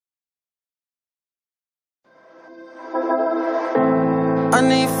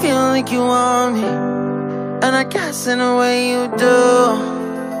think you want me, and I guess in a way you do.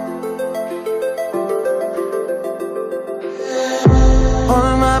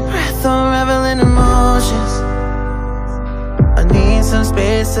 Holding my breath, unraveling emotions. I need some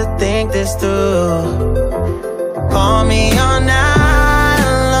space to think this through. Call me all night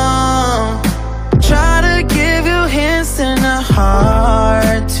long. Try to give you hints and a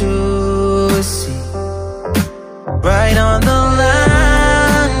heart to see. Right on the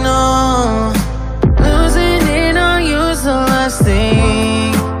line, no. Losing it on you's the last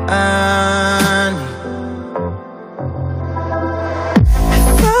thing I need. If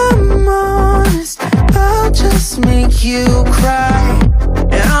I'm honest, I'll just make you cry.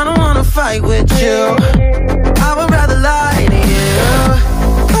 And I don't wanna fight with you, I would rather lie to you.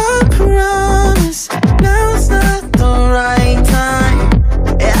 I promise, now's not the right time.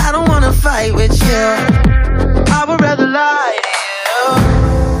 Yeah, I don't wanna fight with you, I would rather lie to you.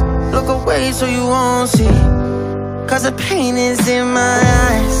 Look away so you won't see, cause the pain is in my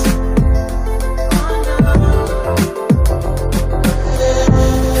eyes.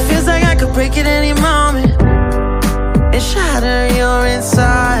 Feels like I could break at any moment and shatter your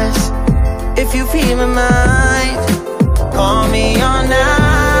insides. If you feel my mind, call me all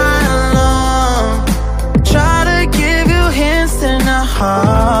night long. Try to give you hints and a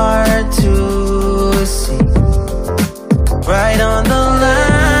heart to see. Right on the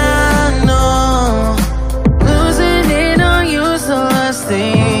line, no. Losing it on you's the last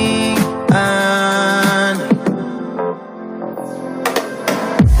thing I need.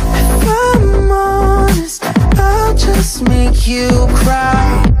 If I'm honest, I'll just make you cry.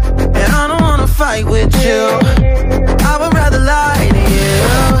 And I don't wanna fight with you, I would rather lie to you.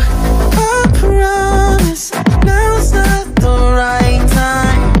 I promise, now's not the right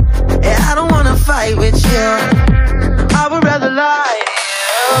time. Yeah, I don't wanna fight with you, I would rather lie to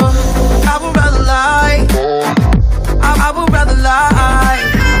you. I would rather lie, I would rather lie.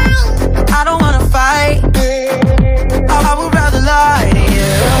 I don't wanna fight, I would rather lie to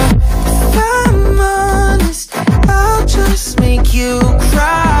you. If I'm honest, I'll just make you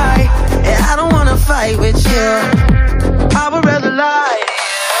cry. Yeah, I don't wanna fight with you, I would rather lie to you.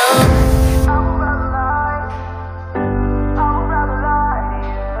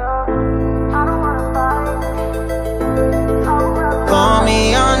 Call me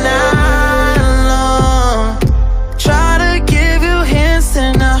all night long. Try to give you hints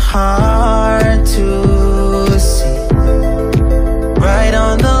and a heart to see. Right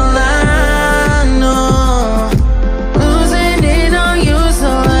on the line, no. Losing it on you's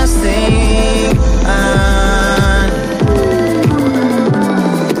the last thing I need.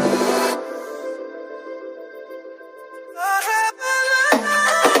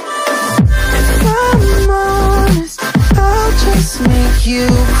 If I'm honest, I'll just make you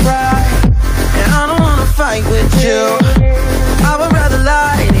cry. And I don't wanna fight with you,